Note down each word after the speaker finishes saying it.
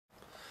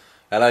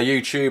Hello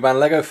YouTube and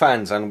LEGO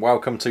fans, and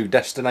welcome to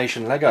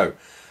Destination LEGO.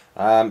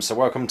 So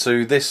welcome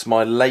to this,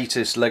 my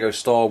latest LEGO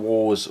Star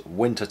Wars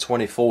Winter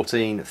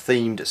 2014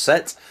 themed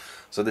set.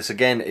 So this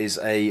again is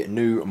a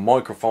new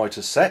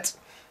Microfighter set.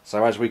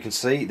 So as we can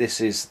see,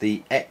 this is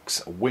the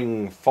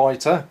X-Wing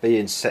fighter,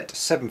 being set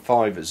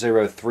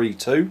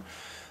 75032,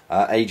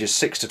 ages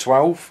 6 to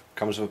 12,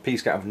 comes with a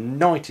piece count of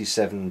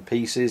 97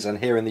 pieces, and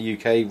here in the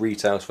UK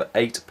retails for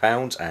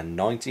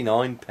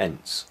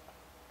 £8.99.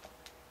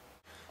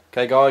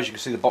 Okay guys, you can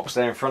see the box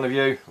there in front of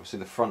you. You see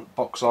the front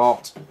box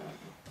art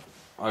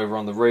over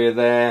on the rear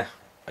there.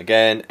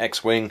 Again,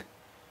 X-Wing.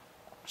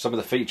 Some of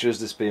the features,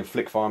 this being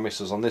flick fire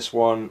missiles on this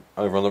one.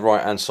 Over on the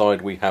right hand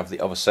side we have the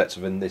other sets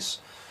within this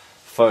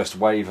first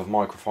wave of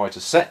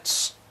Microfighter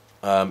sets.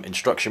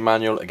 Instruction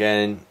manual,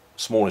 again,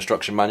 small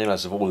instruction manual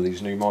as of all of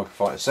these new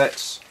Microfighter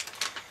sets.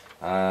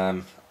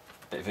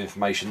 Bit of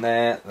information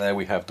there. There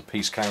we have the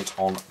piece count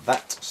on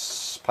that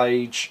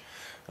page.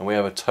 And we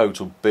have a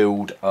total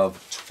build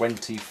of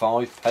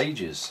 25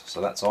 pages. So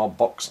that's our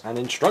box and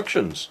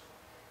instructions.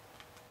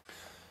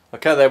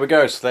 Okay, there we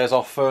go. So there's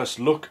our first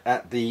look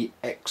at the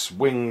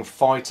X-Wing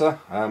fighter.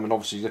 And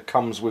obviously it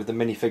comes with the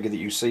minifigure that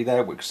you see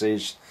there, which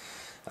is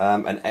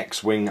an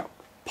X-Wing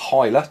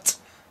pilot.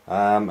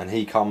 And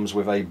he comes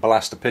with a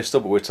blaster pistol,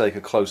 but we'll take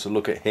a closer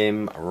look at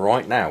him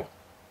right now.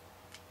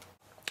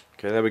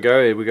 Okay, there we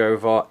go. Here we go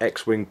with our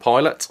X-Wing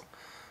pilot.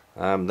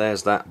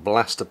 There's that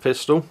blaster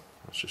pistol.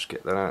 Let's just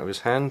get that out of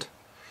his hand.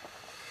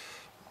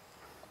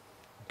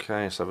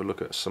 Okay, let's have a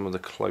look at some of the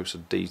closer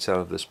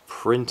detail of this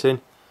printing.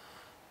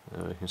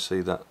 You can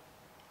see that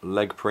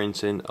leg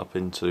printing up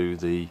into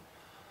the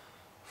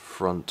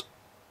front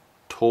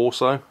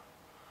torso.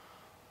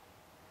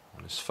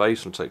 On his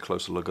face, we'll take a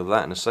closer look at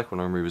that in a second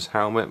when I remove his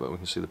helmet, but we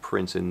can see the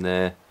printing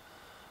there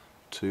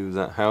to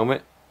that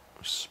helmet.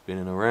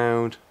 Spinning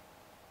around.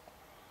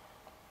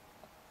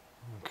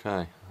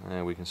 Okay,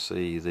 there we can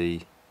see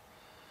the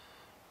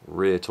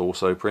rear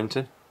torso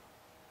printing.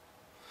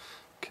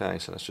 Okay,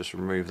 so let's just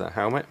remove that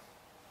helmet.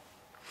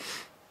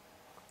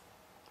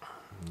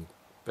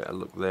 Better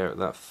look there at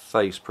that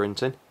face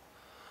printing.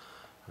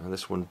 And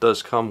this one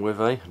does come with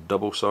a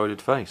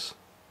double-sided face.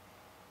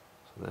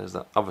 So there's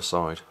that other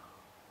side.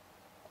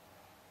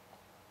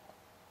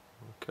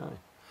 Okay,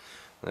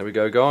 there we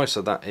go guys,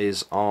 so that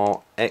is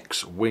our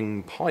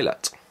X-Wing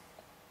pilot.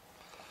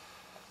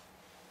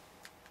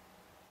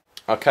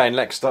 Okay,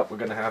 next up we're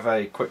going to have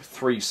a quick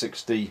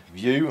 360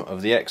 view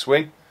of the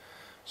X-Wing.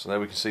 So there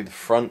we can see the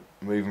front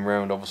moving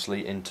around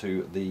obviously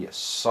into the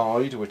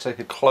side. We'll take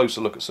a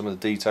closer look at some of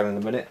the detail in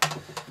a minute.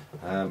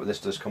 But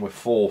this does come with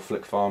 4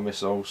 flick fire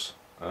missiles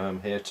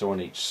here, 2 on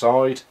each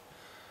side.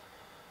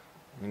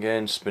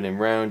 Again, spinning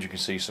round, you can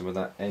see some of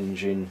that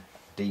engine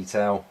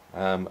detail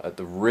at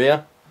the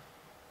rear.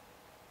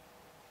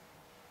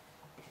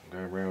 Go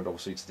around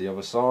obviously to the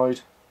other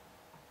side.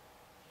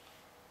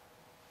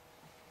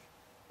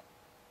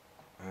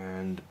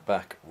 And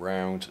back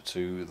round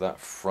to that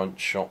front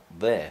shot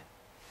there.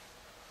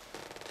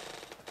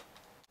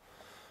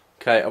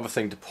 Okay, other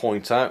thing to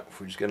point out,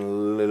 if we just get a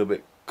little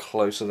bit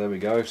closer, there we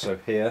go. So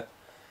here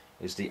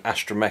is the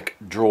Astromech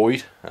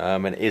Droid,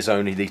 and it is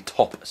only the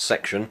top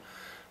section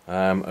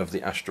of the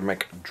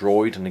Astromech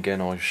Droid, and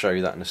again I'll show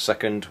you that in a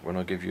second when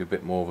I give you a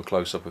bit more of a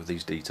close-up of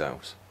these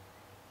details.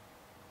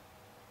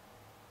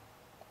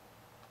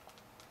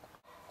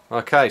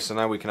 Okay, so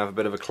now we can have a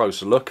bit of a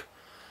closer look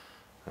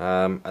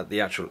at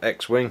the actual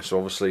X-Wing. So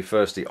obviously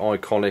first the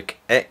iconic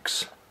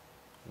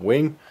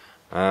X-Wing,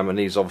 and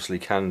these obviously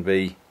can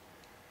be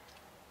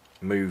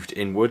moved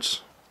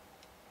inwards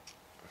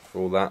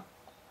for that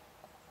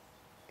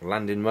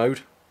landing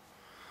mode,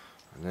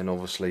 and then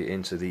obviously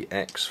into the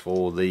X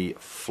for the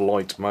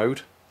flight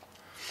mode,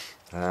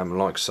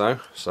 like so.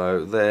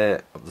 So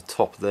there at the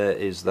top there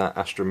is that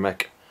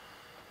Astromech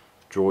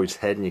Droid's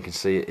head, and you can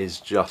see it is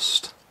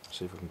just,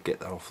 see if I can get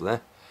that off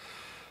there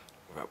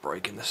without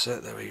breaking the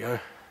set. There we go.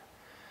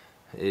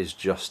 It is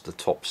just the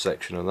top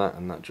section of that,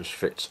 and that just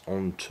fits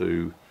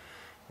onto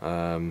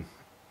the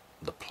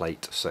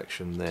plate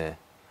section there,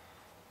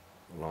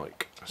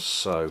 like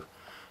so.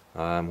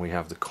 We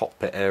have the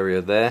cockpit area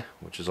there,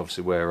 which is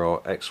obviously where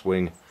our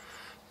X-Wing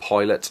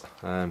pilot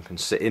can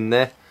sit in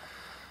there.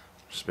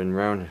 Spin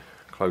round,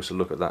 closer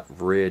look at that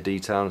rear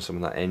detail and some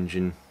of that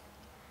engine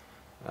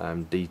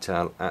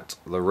detail at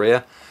the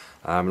rear.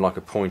 Like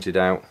I pointed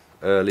out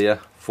earlier,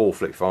 4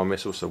 flick fire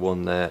missiles, so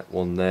one there,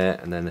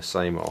 and then the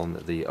same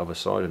on the other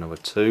side, another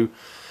 2.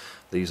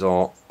 These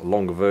are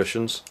longer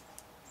versions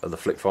of the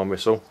flick fire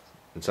missile.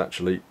 It's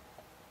actually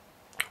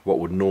what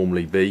would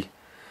normally be,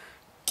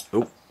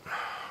 oh,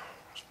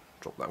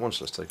 drop that one,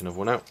 so let's take another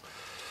one out.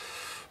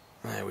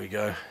 There we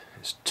go,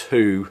 it's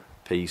 2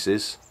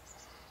 pieces,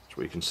 as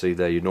we can see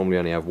there. You normally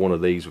only have one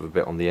of these with a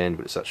bit on the end,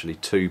 but it's actually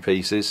 2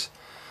 pieces.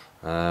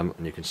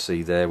 And you can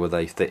see there where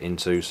they fit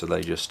into, so they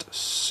just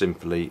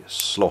simply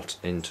slot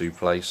into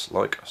place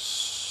like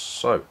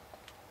so.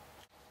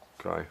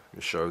 Okay,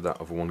 just show that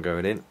other one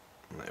going in.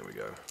 There we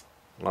go,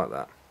 like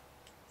that.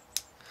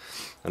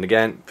 And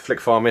again, flick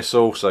fire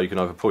missile, so you can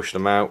either push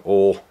them out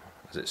or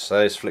as it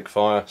says, flick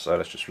fire, so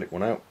let's just flick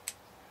one out.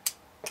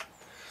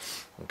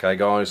 Okay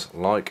guys,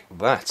 like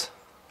that.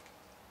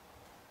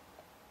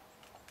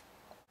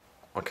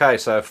 Okay,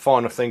 so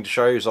final thing to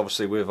show you is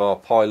obviously with our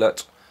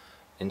pilot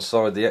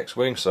inside the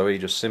X-Wing, so he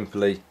just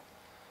simply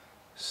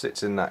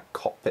sits in that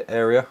cockpit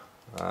area,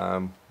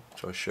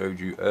 which I showed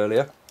you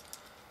earlier.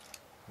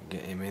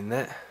 Get him in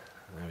there.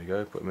 There we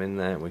go, put him in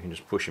there, we can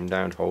just push him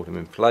down to hold him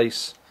in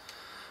place.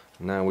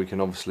 Now we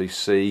can obviously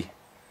see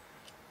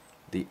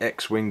the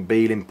X-Wing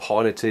being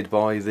piloted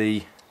by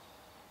the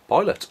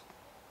pilot.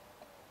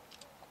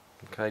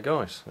 Okay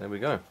guys, there we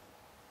go.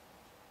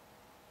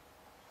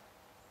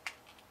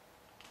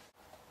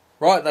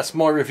 Right, that's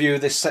my review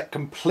of this set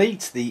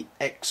complete, the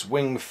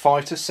X-Wing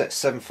fighter, set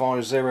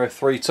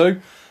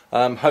 75032.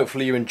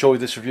 Hopefully you enjoyed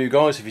this review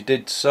guys. If you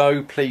did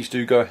so, please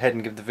do go ahead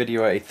and give the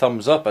video a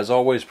thumbs up. As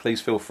always,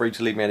 please feel free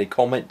to leave me any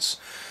comments,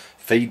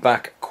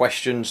 feedback,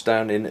 questions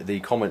down in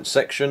the comments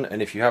section.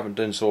 And if you haven't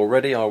done so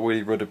already, I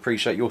really would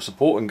appreciate your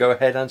support, and go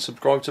ahead and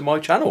subscribe to my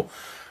channel.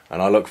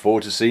 And I look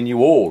forward to seeing you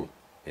all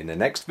in the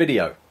next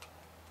video.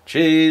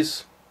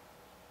 Cheers!